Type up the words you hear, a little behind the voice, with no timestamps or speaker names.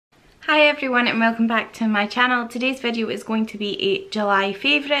Hi everyone and welcome back to my channel. Today's video is going to be a July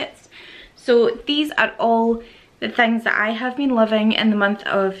favourites. So these are all the things that I have been loving in the month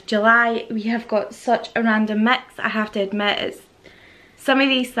of July. We have got such a random mix, I have to admit. It's some of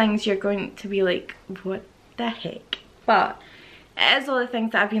these things you're going to be like, what the heck? But it is all the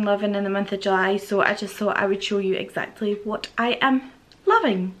things that I've been loving in the month of July, so I just thought I would show you exactly what I am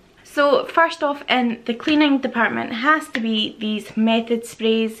loving. So first off, in the cleaning department has to be these Method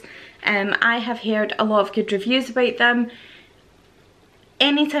sprays. I have heard a lot of good reviews about them.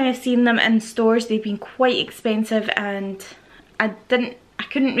 Anytime I've seen them in stores, they've been quite expensive and I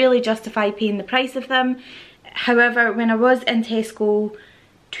couldn't really justify paying the price of them. However, when I was in Tesco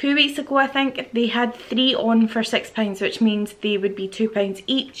 2 weeks ago, I think, they had 3 on for £6, which means they would be £2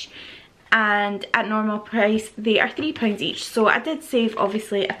 each. And at normal price, they are £3 each. So I did save,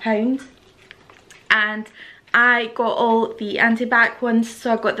 obviously, £1. And I got all the anti-bac ones,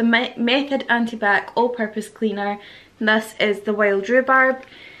 so I got the Method Anti-Bac All-Purpose Cleaner. This is the Wild Rhubarb.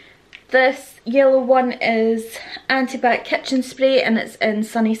 This yellow one is Anti-Bac Kitchen Spray and it's in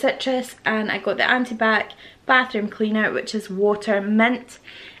Sunny Citrus. And I got the Anti-Bac Bathroom Cleaner, which is Water Mint.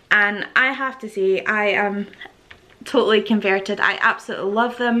 And I have to say, I am totally converted. I absolutely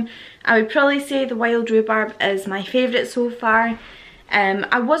love them. I would probably say the Wild Rhubarb is my favourite so far.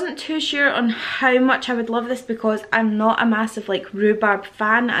 I wasn't too sure on how much I would love this because I'm not a massive like rhubarb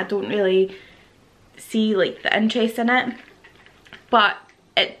fan. I don't really see like the interest in it, but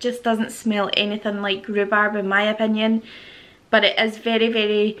it just doesn't smell anything like rhubarb in my opinion. But it is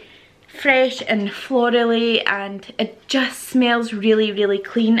very fresh and florally and it just smells really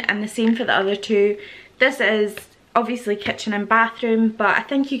clean, and the same for the other two. This is obviously kitchen and bathroom, but I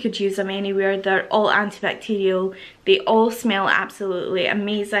think you could use them anywhere. They're all antibacterial. They all smell absolutely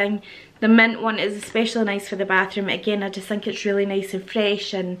amazing. The mint one is especially nice for the bathroom. Again, I just think it's really nice and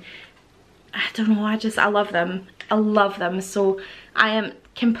fresh, and I don't know, I love them. I love them. So I am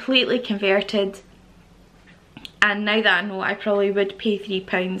completely converted, and now that I know, I probably would pay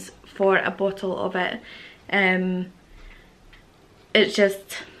 £3 for a bottle of it. It's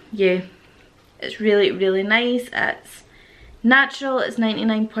just, yeah, it's really nice. It's natural, it's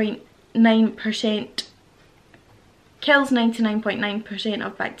 99.9%, kills 99.9%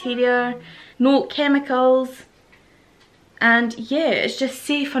 of bacteria, no chemicals, and yeah, it's just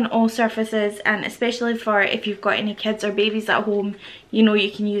safe on all surfaces, and especially for if you've got any kids or babies at home, you know you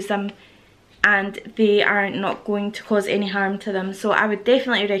can use them and they are not going to cause any harm to them. So I would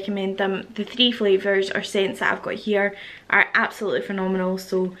definitely recommend them. The 3 flavours or scents that I've got here are absolutely phenomenal,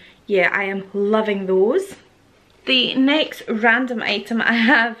 so yeah, I am loving those. The next random item I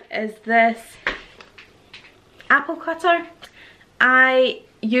have is this apple cutter. I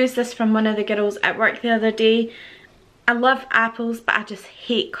used this from one of the girls at work the other day. I love apples, but I just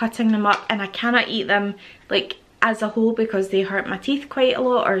hate cutting them up, and I cannot eat them like as a whole because they hurt my teeth quite a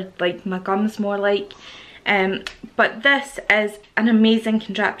lot, or like my gums more like. But this is an amazing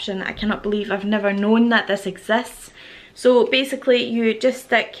contraption. I cannot believe I've never known that this exists. So basically you just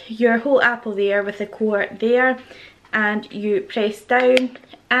stick your whole apple there with the core there, and you press down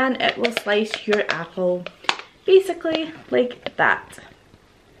and it will slice your apple basically like that.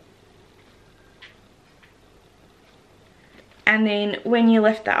 And then when you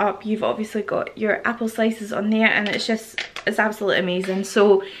lift that up, you've obviously got your apple slices on there, and it's absolutely amazing.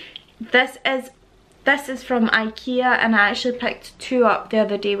 So this is from IKEA, and I actually picked 2 up the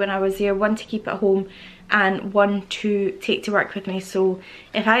other day when I was there, one to keep at home and one to take to work with me. So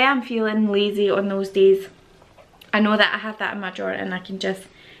if I am feeling lazy on those days, I know that I have that in my drawer and I can just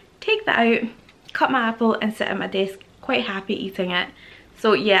take that out, cut my apple and sit at my desk quite happy eating it.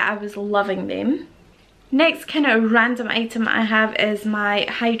 So yeah, I was loving them. Next kind of random item I have is my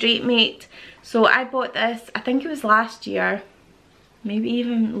Hydrate Mate. So I bought this, I think it was last year, maybe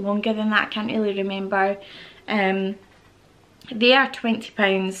even longer than that, I can't really remember. They are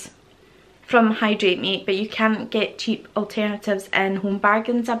 £20 from Hydrate Mate, but you can get cheap alternatives in Home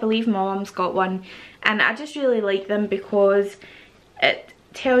Bargains. I believe my mum's got one, and I just really like them because it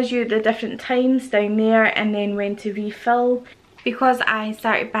tells you the different times down there and then when to refill. Because I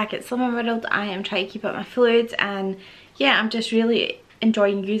started back at Slimming World, I am trying to keep up my fluids, and yeah, I'm just really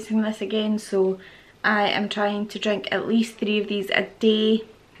enjoying using this again. So I am trying to drink at least 3 of these a day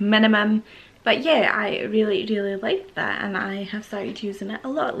minimum. But yeah, I really like that, and I have started using it a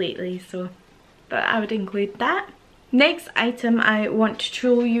lot lately, so but I would include that. Next item I want to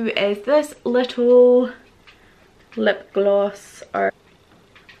show you is this little lip gloss, or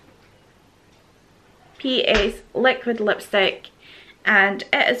PS liquid lipstick and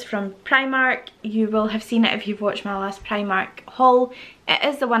it is from Primark. You will have seen it if you've watched my last Primark haul. It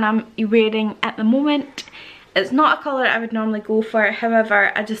is the one I'm wearing at the moment. It's not a colour I would normally go for,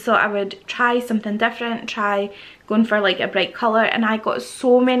 however I just thought I would try something different, try going for like a bright colour, and I got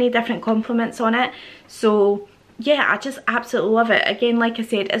so many different compliments on it. So yeah, I just absolutely love it. Again, like I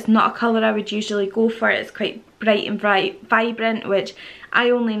said, it's not a colour I would usually go for. It's quite bright and vibrant, which I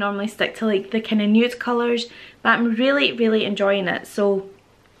only normally stick to like the kind of nude colours, but I'm really enjoying it. So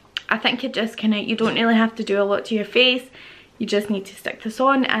I think it just kind of, you don't really have to do a lot to your face, you just need to stick this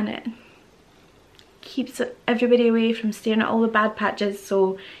on and it keeps everybody away from staring at all the bad patches.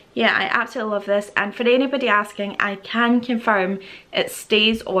 So yeah, I absolutely love this, and for anybody asking, I can confirm it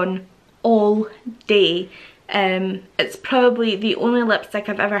stays on all day. It's probably the only lipstick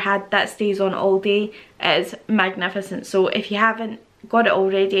I've ever had that stays on all day. It is magnificent. So if you haven't got it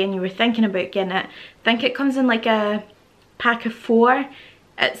already and you were thinking about getting it, I think it comes in like a pack of 4.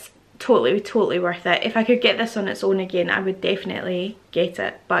 It's totally worth it. If I could get this on its own again, I would definitely get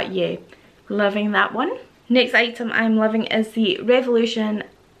it. But yeah, loving that one. Next item I'm loving is the Revolution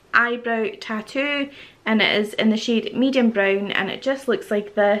eyebrow tattoo, and it is in the shade medium brown, and it just looks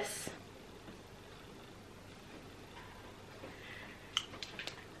like this.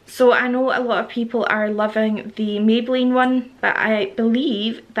 So I know a lot of people are loving the Maybelline one, but I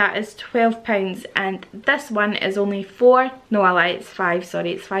believe that is £12, and this one is only 4. No, I lie, it's 5,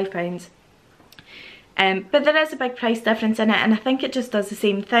 sorry, it's £5. But there is a big price difference in it, and I think it just does the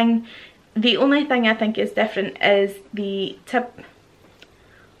same thing. The only thing I think is different is the tip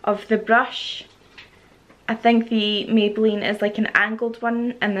of the brush. I think the Maybelline is like an angled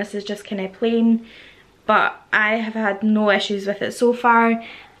one, and this is just kind of plain, but I have had no issues with it so far.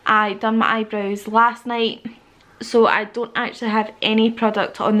 I done my eyebrows last night, so I don't actually have any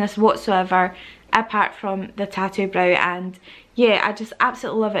product on this whatsoever apart from the tattoo brow, and yeah, I just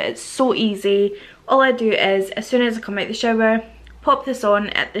absolutely love it. It's so easy. All I do is, as soon as I come out the shower, pop this on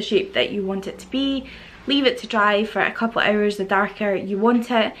at the shape that you want it to be, leave it to dry for a couple of hours the darker you want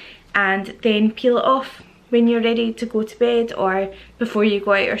it, and then peel it off when you're ready to go to bed or before you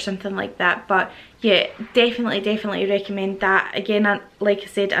go out or something like that. But yeah, definitely recommend that. Again, like I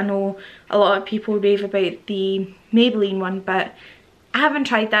said, I know a lot of people rave about the Maybelline one, but I haven't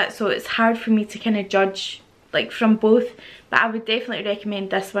tried that, so it's hard for me to kind of judge like from both, but I would definitely recommend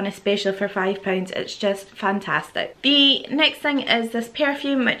this one, especially for £5. It's just fantastic. The next thing is this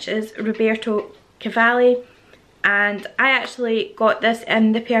perfume, which is Roberto Cavalli, and I actually got this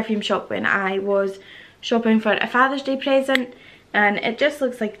in the perfume shop when I was shopping for a Father's Day present, and it just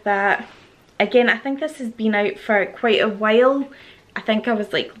looks like that. Again, I think this has been out for quite a while. I think I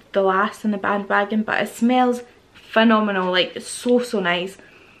was like the last in the bandwagon, but it smells phenomenal, like it's so nice.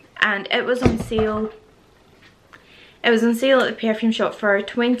 And it was on sale. It was on sale at the perfume shop for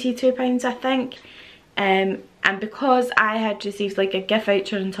 £22, I think. And because I had received like a gift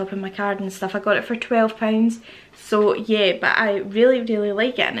voucher on top of my card and stuff, I got it for £12. So yeah, but I really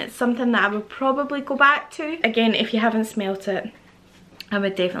like it, and it's something that I would probably go back to. Again, if you haven't smelt it, I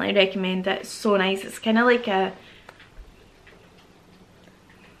would definitely recommend it. It's so nice. It's kind of like a,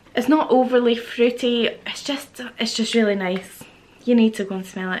 it's not overly fruity, it's just really nice. You need to go and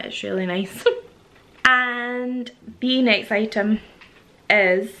smell it, it's really nice. And the next item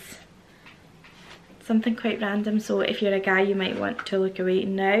is something quite random, so if you're a guy you might want to look away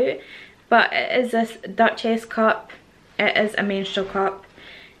now, but it is this Duchess cup. It is a menstrual cup.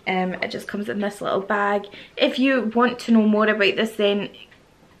 It just comes in this little bag. If you want to know more about this, then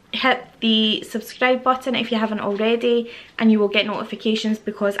hit the subscribe button if you haven't already, and you will get notifications,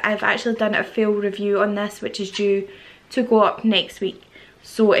 because I've actually done a full review on this, which is due to go up next week.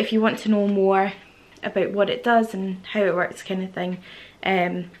 So if you want to know more about what it does and how it works kind of thing,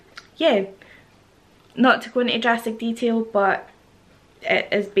 yeah, not to go into drastic detail, but it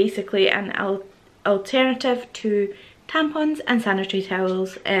is basically an alternative to tampons and sanitary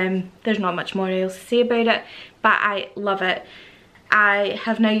towels. There's not much more else to say about it, but I love it. I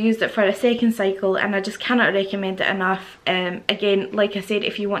have now used it for a second cycle, and I just cannot recommend it enough. Again, like I said,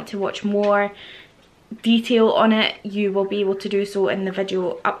 if you want to watch more detail on it, you will be able to do so in the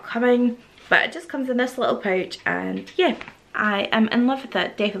video upcoming, but it just comes in this little pouch, and yeah, I am in love with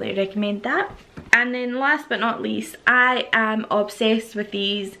it. Definitely recommend that. And then last but not least, I am obsessed with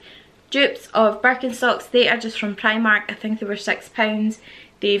these dupes of Birkenstocks. They are just from Primark. I think they were £6.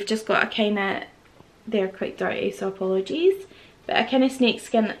 They've just got a kind of, they're quite dirty, so apologies, but a kind of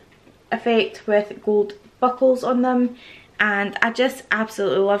snakeskin effect with gold buckles on them, and I just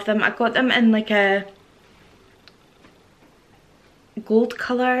absolutely love them. I got them in like a gold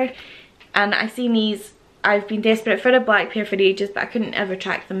colour, and I seen these I've been desperate for a black pair for ages, but I couldn't ever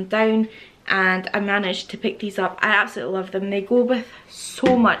track them down, and I managed to pick these up. I absolutely love them. They go with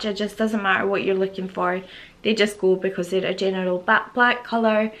so much. It just doesn't matter what you're looking for. They just go because they're a general black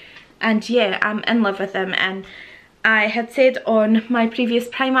colour, and yeah, I'm in love with them. And I had said on my previous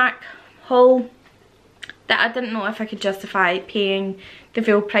Primark haul that I didn't know if I could justify paying the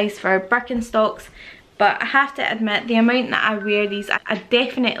full price for Birkenstocks, but I have to admit, the amount that I wear these, I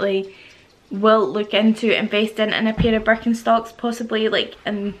definitely will look into investing in a pair of Birkenstocks, possibly like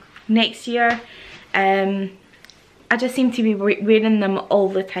in next year. I just seem to be wearing them all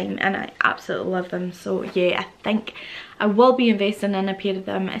the time, and I absolutely love them. So yeah, I think I will be investing in a pair of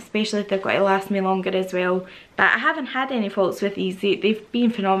them, especially if they're going to last me longer as well. But I haven't had any faults with these. They've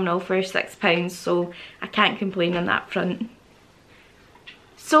been phenomenal for £6, so I can't complain on that front.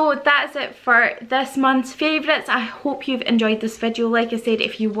 So that's it for this month's favourites. I hope you've enjoyed this video. Like I said,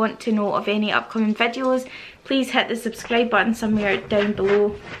 if you want to know of any upcoming videos, please hit the subscribe button somewhere down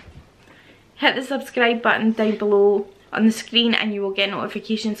below. Hit the subscribe button down below on the screen and you will get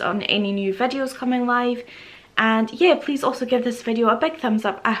notifications on any new videos coming live. And yeah, please also give this video a big thumbs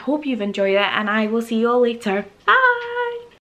up. I hope you've enjoyed it, and I will see you all later. Bye!